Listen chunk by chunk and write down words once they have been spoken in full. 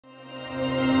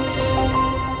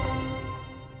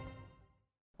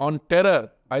on terror,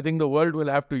 I think the world will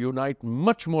have to unite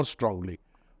much more strongly.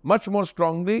 Much more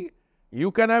strongly. You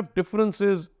can have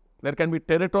differences, there can be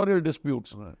territorial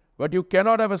disputes, but you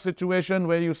cannot have a situation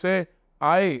where you say,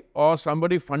 I or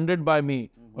somebody funded by me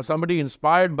or somebody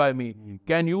inspired by me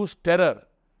can use terror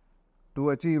to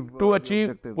achieve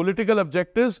political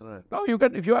objectives. Now, you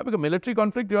can, if you have a military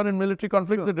conflict, you are in military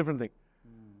conflict, it's a different thing.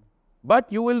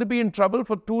 But you will be in trouble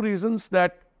for two reasons,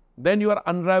 that then you are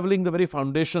unraveling the very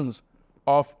foundations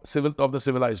of the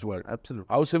civilized world. Absolutely.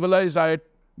 How civilized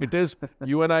it is,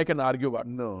 you and I can argue about.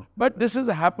 No. But this is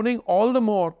happening all the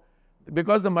more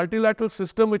because the multilateral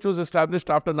system which was established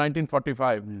after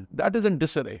 1945, that is in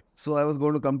disarray. So I was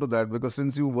going to come to that, because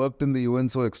since you worked in the UN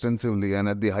so extensively and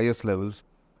at the highest levels,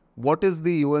 what is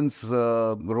the UN's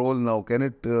role now? Can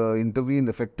it intervene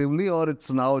effectively, or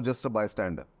it's now just a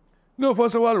bystander? No,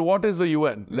 first of all, what is the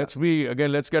UN? Let's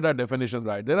get our definition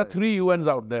right. There are three UNs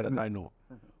out there, as I know.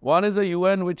 One is a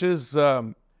UN which is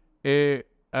a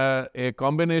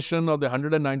combination of the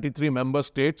 193 member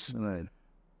states. Right.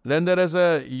 Then there is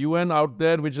a UN out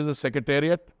there which is a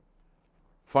secretariat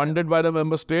funded by the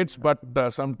member states, but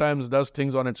sometimes does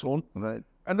things on its own. Right.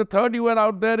 And the third UN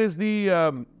out there is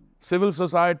the civil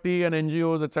society and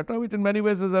NGOs, etc., which in many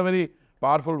ways is a very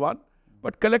powerful one.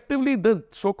 But collectively, the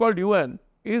so-called UN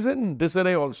is in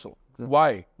disarray also.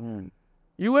 Why?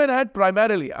 UN had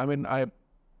primarily, I mean, I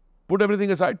put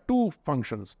everything aside, two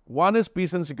functions. One is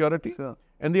peace and security,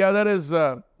 and the other is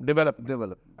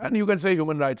development. And you can say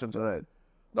human rights and so on. Right.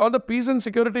 On the peace and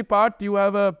security part, you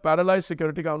have a paralyzed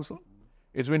Security Council.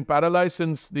 It's been paralyzed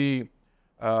since the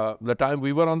time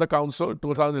we were on the council,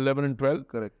 2011 and 12.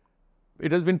 Correct.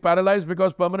 It has been paralyzed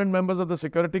because permanent members of the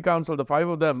Security Council, the 5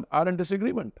 of them, are in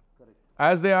disagreement. Correct.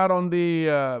 As they are on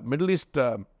the Middle East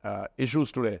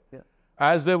issues today,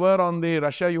 as they were on the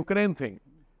Russia-Ukraine thing.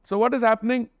 So what is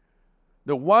happening?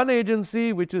 The one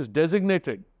agency which is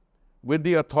designated with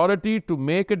the authority to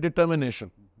make a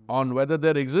determination on whether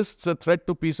there exists a threat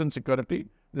to peace and security,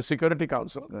 the Security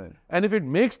Council. Right. And if it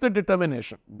makes the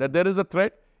determination that there is a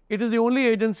threat, it is the only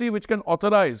agency which can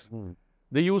authorize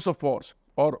the use of force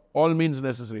or all means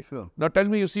necessary. Sure. Now tell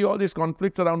me, you see all these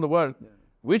conflicts around the world.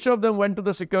 Which of them went to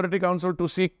the Security Council to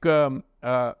seek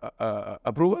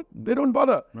approval? They don't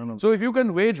bother. No. So if you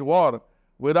can wage war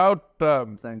without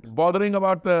bothering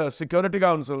about the Security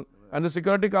Council, and the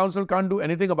Security Council can't do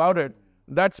anything about it,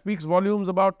 that speaks volumes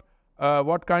about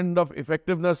what kind of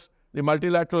effectiveness the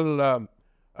multilateral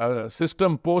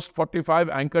system post-45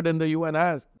 anchored in the UN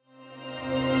has.